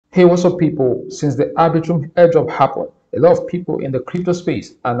Hey, what's up, people? Since the Arbitrum airdrop happened, a lot of people in the crypto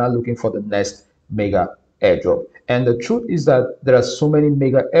space are now looking for the next mega airdrop. And the truth is that there are so many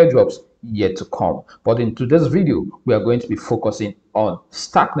mega airdrops yet to come. But in today's video, we are going to be focusing on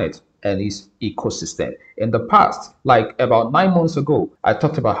Starknet and its ecosystem. In the past, like about 9 months ago, I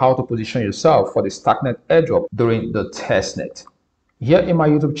talked about how to position yourself for the Starknet airdrop during the testnet. Here in my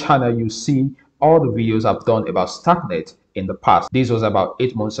YouTube channel, you see all the videos I've done about Starknet in the past. This was about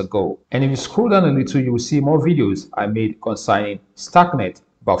 8 months ago. And if you scroll down a little, you will see more videos I made concerning Starknet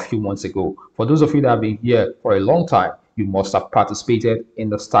about a few months ago. For those of you that have been here for a long time, you must have participated in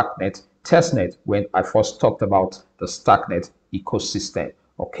the Starknet testnet when I first talked about the Starknet ecosystem.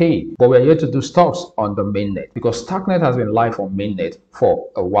 Okay, but we're here to do stuffs on the mainnet because Starknet has been live on mainnet for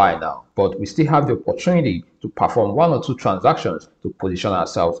a while now, but we still have the opportunity to perform 1 or 2 transactions to position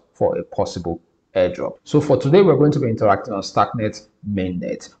ourselves for a possible airdrop. So for today, we're going to be interacting on Starknet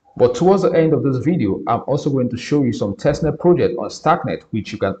mainnet. But towards the end of this video, I'm also going to show you some testnet projects on Starknet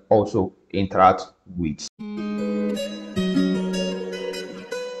which you can also interact with.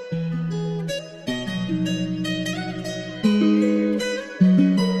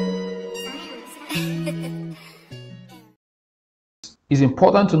 It's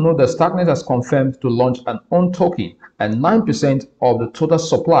important to note that Starknet has confirmed to launch an own token, and 9% of the total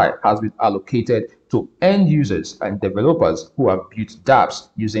supply has been allocated to end users and developers who have built dApps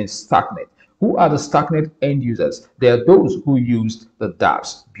using Starknet. Who are the Starknet end users? They are those who used the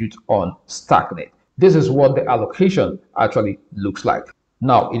dApps built on Starknet. This is what the allocation actually looks like.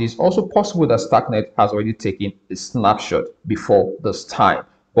 Now, it is also possible that Starknet has already taken a snapshot before this time,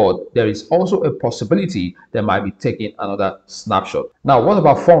 but there is also a possibility they might be taking another snapshot. Now, what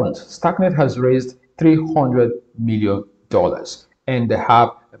about funds? Starknet has raised $300 million and they have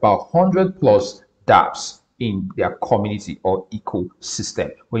about 100 plus dApps in their community or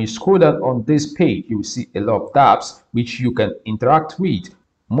ecosystem. When you scroll down on this page, you will see a lot of dApps which you can interact with,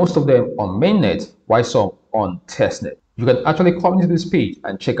 most of them on mainnet, while some on testnet. You can actually come into this page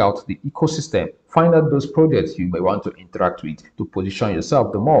and check out the ecosystem, find out those projects you may want to interact with to position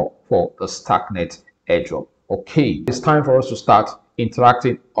yourself the more for the Starknet airdrop. Okay, it's time for us to start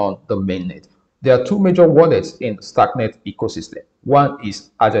interacting on the mainnet. There are 2 major wallets in the Starknet ecosystem. One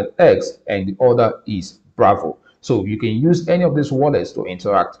is Agent X and the other is Bravo. So you can use any of these wallets to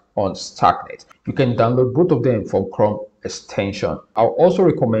interact on Starknet. You can download both of them from Chrome extension. I'll also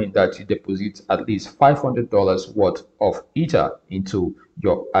recommend that you deposit at least $500 worth of Ether into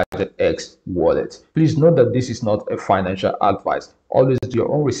your Agent X wallet. Please note that this is not a financial advice. Always do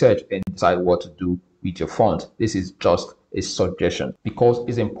your own research and decide what to do with your funds. This is just a suggestion because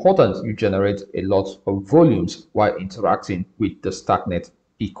it's important you generate a lot of volumes while interacting with the Starknet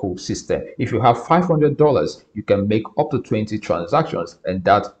ecosystem. If you have $500, you can make up to 20 transactions and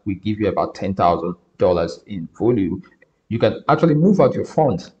that will give you about $10,000 in volume. You can actually move out your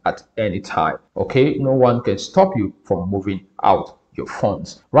funds at any time. Okay, no one can stop you from moving out your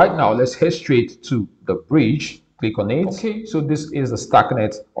funds. Right now, let's head straight to the bridge. Click on it. Okay, so this is the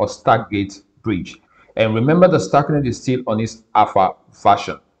Starknet or Stargate bridge. And remember, the Starknet is still on its alpha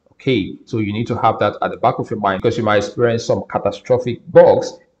version. Okay, so you need to have that at the back of your mind because you might experience some catastrophic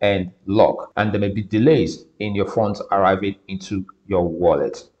bugs and lock, and there may be delays in your funds arriving into your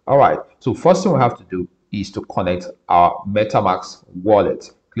wallet. All right, so first thing we have to do is to connect our MetaMask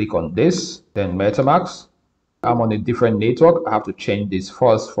wallet. Click on this, then MetaMask. I'm on a different network. I have to change this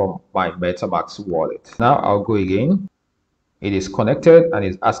first from my MetaMask wallet. Now I'll go again. It is connected and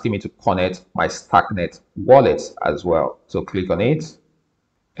it's asking me to connect my Starknet wallet as well. So click on it.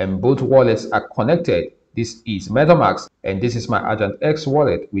 And both wallets are connected. This is MetaMask and this is my Agent X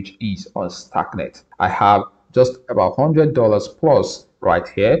wallet, which is on Starknet. I have just about $100 plus right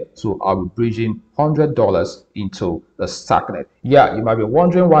here, so I'll be bridging $100 into the Starknet. Yeah, you might be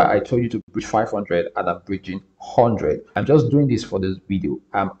wondering why I told you to bridge 500 and I'm bridging 100. I'm just doing this for this video.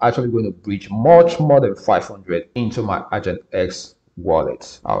 I'm actually going to bridge much more than 500 into my Agent X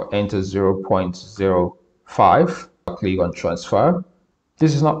wallet. I'll enter 0.05. I'll click on transfer.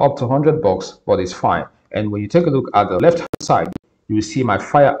 This is not up to $100, but it's fine. And when you take a look at the left hand side, you will see my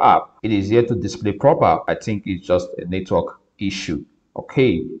Fire app. It is yet to display proper. I think it's just a network issue.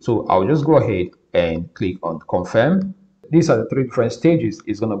 Okay, so I'll just go ahead and click on confirm. These are the 3 different stages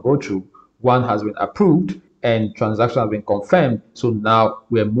it's going to go through. One has been approved and transaction has been confirmed. So now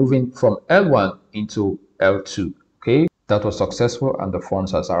we're moving from L1 into L2. Okay, that was successful and the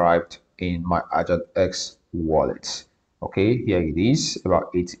funds has arrived in my Agent X wallet. Okay, here it is,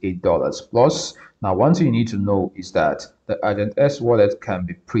 about $88 plus. Now, one thing you need to know is that the Agent X wallet can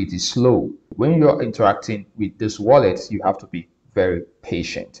be pretty slow. When you're interacting with this wallet, you have to be very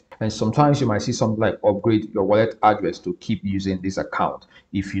patient. And sometimes you might see something like upgrade your wallet address to keep using this account.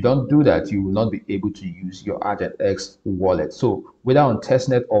 If you don't do that, you will not be able to use your Agent X wallet. So whether on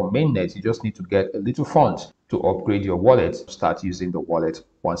testnet or mainnet, you just need to get a little funds to upgrade your wallet, start using the wallet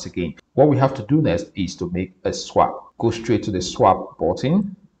once again. What we have to do next is to make a swap. Go straight to the swap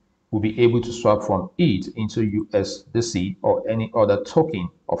button. We'll be able to swap from ETH into USDC or any other token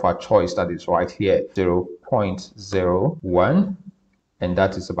of our choice that is right here, 0.01, and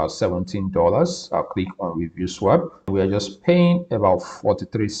that is about $17. I'll click on review swap. We are just paying about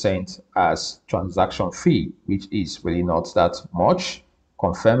 43 cents as transaction fee, which is really not that much.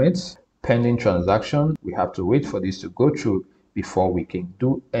 Confirm it. Pending transaction. We have to wait for this to go through before we can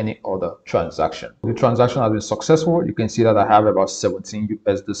do any other transaction. The transaction has been successful. You can see that I have about 17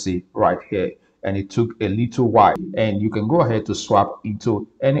 USDC right here, and it took a little while. And you can go ahead to swap into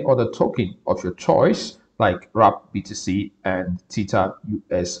any other token of your choice, like Wrap BTC and Theta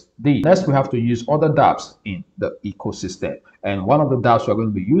USD. Next, we have to use other dApps in the ecosystem. And one of the dApps we're going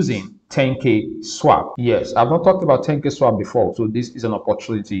to be using, 10K Swap. Yes, I've not talked about 10K Swap before, so this is an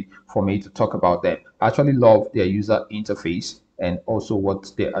opportunity for me to talk about them. I actually love their user interface and also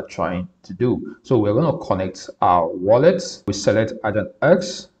what they are trying to do. So we're going to connect our wallets. We select Agent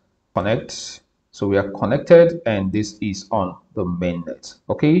X, connect. So we are connected, and this is on the mainnet.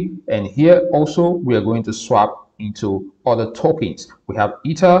 Okay, and here also we are going to swap into other tokens. We have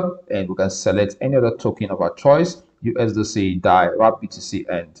Ether, and we can select any other token of our choice: USDC, DAI, Wrap BTC,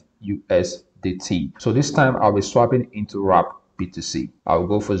 and USDT. So this time I'll be swapping into Wrap BTC. I'll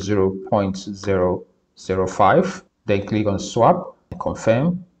go for 0.005, then click on swap and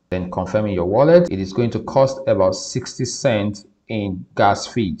confirm. Then confirming your wallet. It is going to cost about 60 cents in gas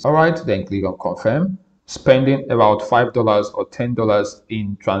fees. All right, then click on confirm. Spending about $5 or $10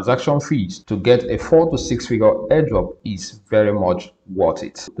 in transaction fees to get a 4 to 6 figure airdrop is very much worth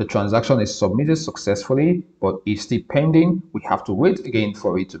it. The transaction is submitted successfully, but it's still pending. We have to wait again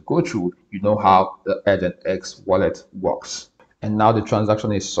for it to go through. You know how the Agent X wallet works. And now the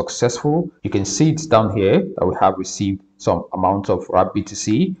transaction is successful. You can see it down here that we have received some amount of Wrap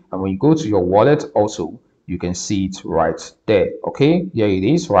BTC. And when you go to your wallet also, you can see it right there. Okay, here it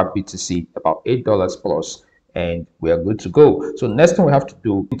is, Wrap BTC, about $8 plus, and we are good to go. So next thing we have to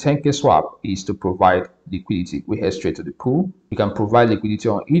do in 10K swap is to provide liquidity. We head straight to the pool. We can provide liquidity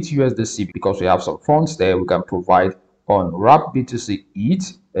on ETH USDC because we have some funds there. We can provide on Wrap BTC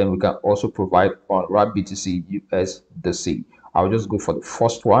ETH, and we can also provide on Wrap BTC USDC. I'll just go for the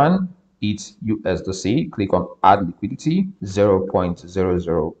first one, ETH USDC. Click on add liquidity,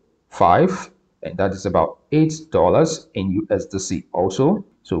 0.005. and that is about $8 in USDC also.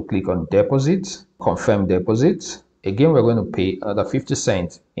 So click on deposit, confirm deposit. Again, we're going to pay another 50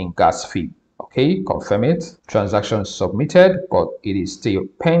 cents in gas fee. Okay, confirm it. Transaction submitted, but it is still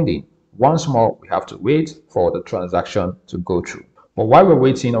pending. Once more, we have to wait for the transaction to go through. But while we're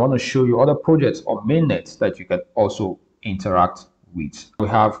waiting, I want to show you other projects on mainnet that you can also interact with. We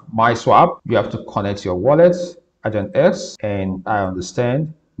have MySwap. You have to connect your wallet, Agent X, and I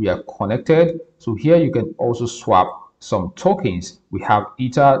understand we are connected. So here you can also swap some tokens. We have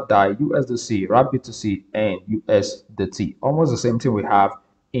Ether, DAI, USDC, Wrap BTC, and USDT. Almost the same thing we have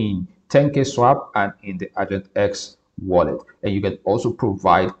in 10K swap and in the Agent X wallet. And you can also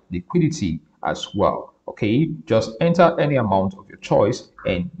provide liquidity as well. Okay, just enter any amount of your choice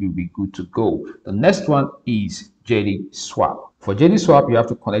and you'll be good to go. The next one is JD Swap. For JD Swap, you have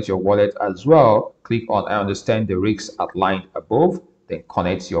to connect your wallet as well. Click on I understand the risks outlined above. Then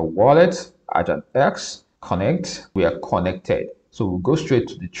connect your wallet, Agent X, connect. We are connected. So we'll go straight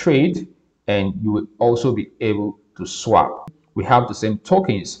to the trade and you will also be able to swap. We have the same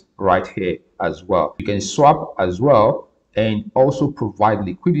tokens right here as well. You can swap as well and also provide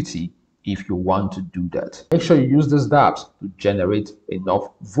liquidity if you want to do that. Make sure you use these dApps to generate enough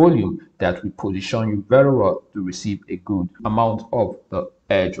volume that will position you very well to receive a good amount of the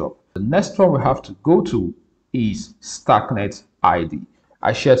airdrop. The next one we have to go to is Starknet ID.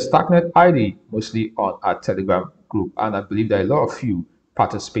 I shared Starknet ID mostly on our Telegram group, and I believe that a lot of you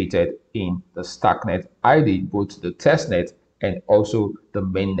participated in the Starknet ID, both the testnet and also the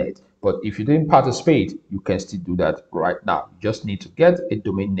mainnet. But if you didn't participate, you can still do that right now. You just need to get a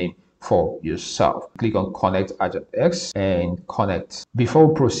domain name for yourself. Click on Connect Agent X and connect. Before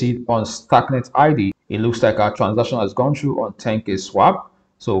we proceed on Starknet ID, it looks like our transaction has gone through on 10K swap.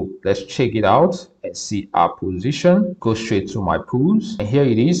 So let's check it out and see our position. Go straight to my pools. And here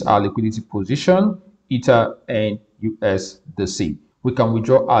it is, our liquidity position, Ether and USDC. We can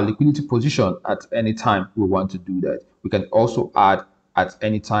withdraw our liquidity position at any time we want to do that. We can also add at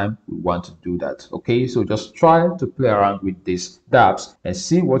any time we want to do that. Okay, so just try to play around with these dApps and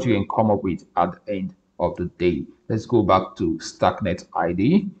see what you can come up with at the end of the day. Let's go back to Starknet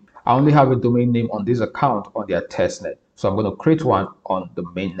ID. I only have a domain name on this account on their testnet, so I'm going to create one on the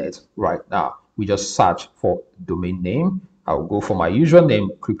mainnet right now. We just search for domain name. I'll go for my username,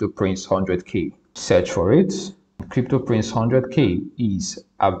 CryptoPrince100K. Search for it. CryptoPrince100K is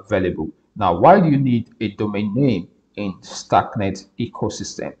available. Now, why do you need a domain name in Starknet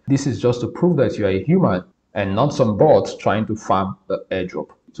ecosystem? This is just to prove that you are a human and not some bot trying to farm the airdrop.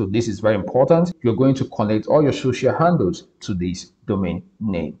 So this is very important. You're going to connect all your social handles to this domain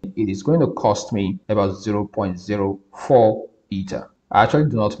name. It is going to cost me about 0.04 Ether. I actually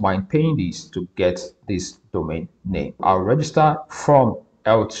do not mind paying this to get this domain name. I'll register from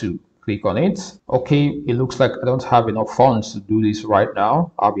L2. Click on it. Okay, it looks like I don't have enough funds to do this right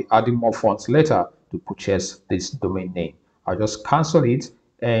now. I'll be adding more funds later to purchase this domain name. I'll just cancel it,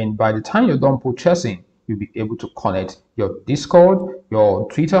 and by the time you're done purchasing, you'll be able to connect your Discord, your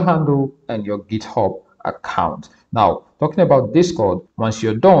Twitter handle, and your GitHub account. Now, talking about Discord, once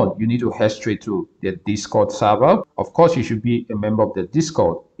you're done, you need to head straight to the Discord server. Of course, you should be a member of the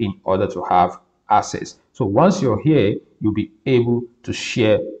Discord in order to have access. So once you're here, you'll be able to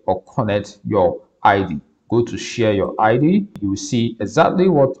share or connect your ID. Go to share your ID. You will see exactly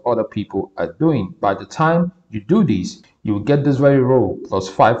what other people are doing. By the time you do this, you will get this very role plus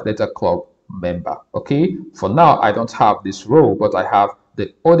 5-letter club member. Okay, for now I don't have this role, but I have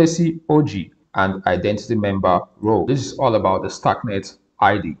the Odyssey OG and identity member role. This is all about the Starknet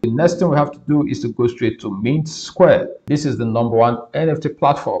ID. The next thing we have to do is to go straight to Mint Square. This is the #1 NFT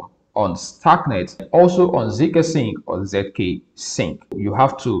platform on Starknet, also on ZK Sync or ZK Sync. You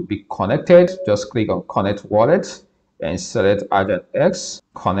have to be connected. Just click on Connect Wallet and select Agent X,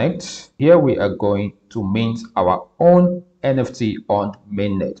 connect. Here we are going to mint our own NFT on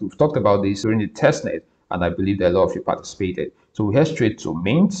mainnet. We've talked about this during the testnet, and I believe that a lot of you participated. So we head straight to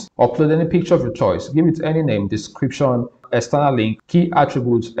mint, upload any picture of your choice, give it any name, description, external link, key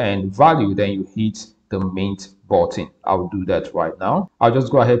attributes, and value. Then you hit the mint button. I'll do that right now. I'll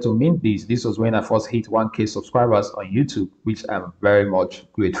just go ahead to mint this. This was when I first hit 1K subscribers on YouTube, which I'm very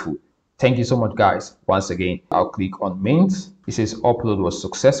much grateful. Thank you so much, guys. Once again, I'll click on mint. It says upload was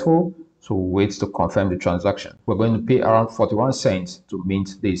successful, so wait to confirm the transaction. We're going to pay around 41 cents to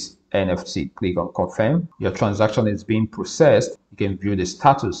mint this NFT. Click on confirm. Your transaction is being processed. You can view the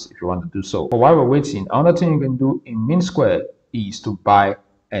status if you want to do so. But while we're waiting, another thing you can do in Mint Square is to buy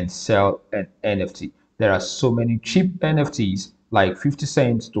and sell an NFT. There are so many cheap NFTs like 50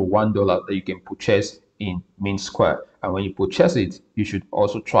 cents to $1 that you can purchase in Mint Square. And when you purchase it, you should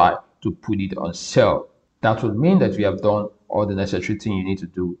also try to put it on sale. That would mean that you have done all the necessary thing you need to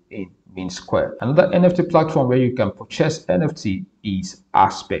do in Mint Square. Another NFT platform where you can purchase NFT is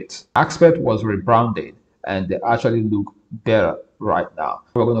Aspect. Aspect was rebranded and they actually look better right now.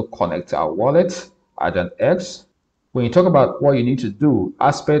 We're going to connect our wallet, Agent X. When you talk about what you need to do,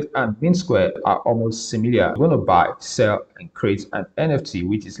 Aspect and Mint Square are almost similar. You're going to buy, sell, and create an NFT,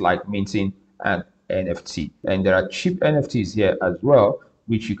 which is like minting an NFT. And there are cheap NFTs here as well,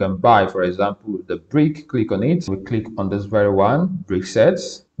 which you can buy. For example, the brick, click on it. We click on this very one, brick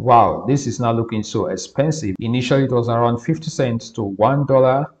sets. Wow, this is now looking so expensive. Initially, it was around 50 cents to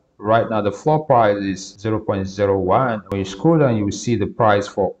 $1. Right now, the floor price is 0.01. When you scroll down, you will see the price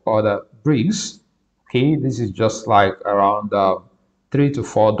for other bricks. Okay, this is just like around $3 to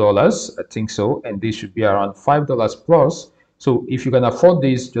 $4, I think so, and this should be around $5 plus. So if you can afford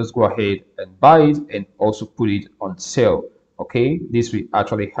this, just go ahead and buy it and also put it on sale. Okay, this will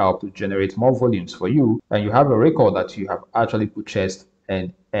actually help to generate more volumes for you, and you have a record that you have actually purchased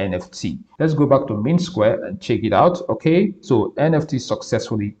an NFT. Let's go back to Mint Square and check it out. Okay, so NFT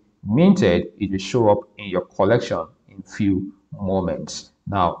successfully minted. It will show up in your collection in few moments.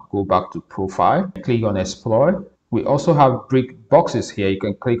 Now go back to profile, click on explore. We also have brick boxes here. You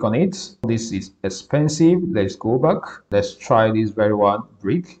can click on it. This is expensive. Let's go back. Let's try this very one,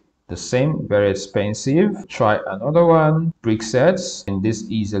 brick. The same, very expensive. Try another one, brick sets, and this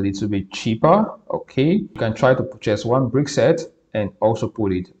is a little bit cheaper. Okay, you can try to purchase one brick set and also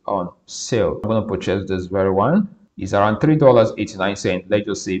put it on sale. I'm going to purchase this very one. It's around $3.89. Let's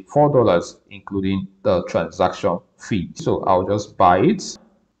just say $4, including the transaction fee. So I'll just buy it,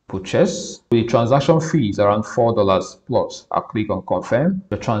 purchase. The transaction fee is around $4 plus. I'll click on confirm.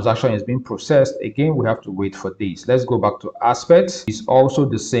 The transaction is being processed. Again, we have to wait for this. Let's go back to Aspect. It's also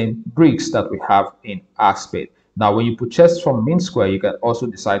the same bricks that we have in Aspect. Now, when you purchase from Mint Square, you can also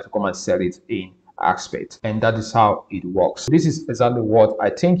decide to come and sell it in Aspect, and that is how it works. This is exactly what I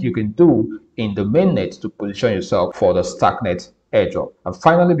think you can do in the mainnet to position yourself for the Starknet airdrop. And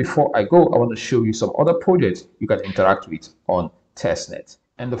finally, before I go, I want to show you some other projects you can interact with on testnet.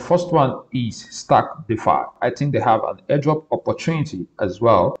 And the first one is StarkDefi. I think they have an airdrop opportunity as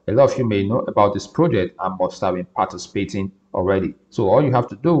well. A lot of you may know about this project and must have been participating already. So all you have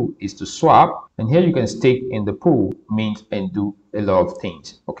to do is to swap, and here you can stake in the pool, mint, and do a lot of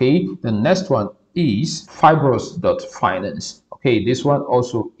things. Okay, the next one is fibrous.finance. Okay, this one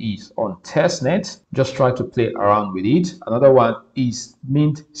also is on testnet. Just try to play around with it. Another one is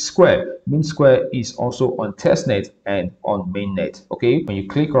Mint Square. Mint Square is also on testnet and on mainnet. Okay, when you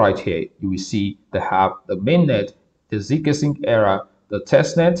click right here, you will see they have the mainnet, the zkSync era, the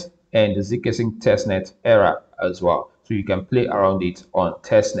testnet, and the zkSync testnet era as well. So you can play around it on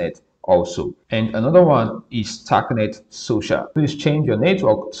testnet also. And another one is Starknet.social. Please change your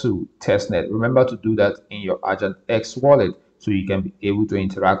network to testnet. Remember to do that in your Agent X wallet so you can be able to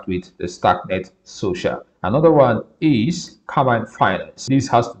interact with the Starknet.social. Another one is carmine.finance. This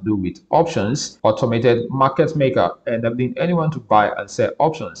has to do with options, automated market maker, enabling anyone to buy and sell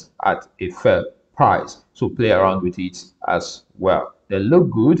options at a fair price. So play around with it as well. They look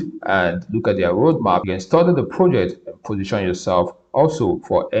good, and look at their roadmap. You can study the project and position yourself also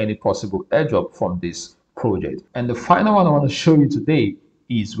for any possible airdrop from this project. And the final one I want to show you today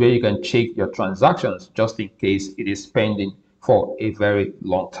is where you can check your transactions just in case it is pending for a very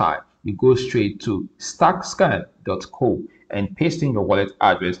long time. You go straight to starkscan.co and paste in your wallet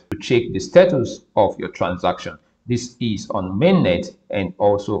address to check the status of your transaction. This is on mainnet and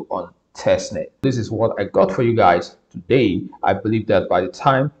also on testnet. This is what I got for you guys today. I believe that by the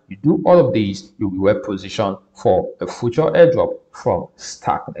time you do all of these, you'll be well positioned for a future airdrop from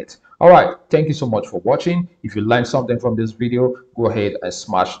Starknet. All right, thank you so much for watching. If you learned something from this video, go ahead and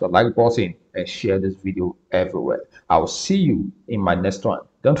smash the like button and share this video everywhere. I'll see you in my next one.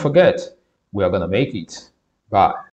 Don't forget, we are gonna make it. Bye.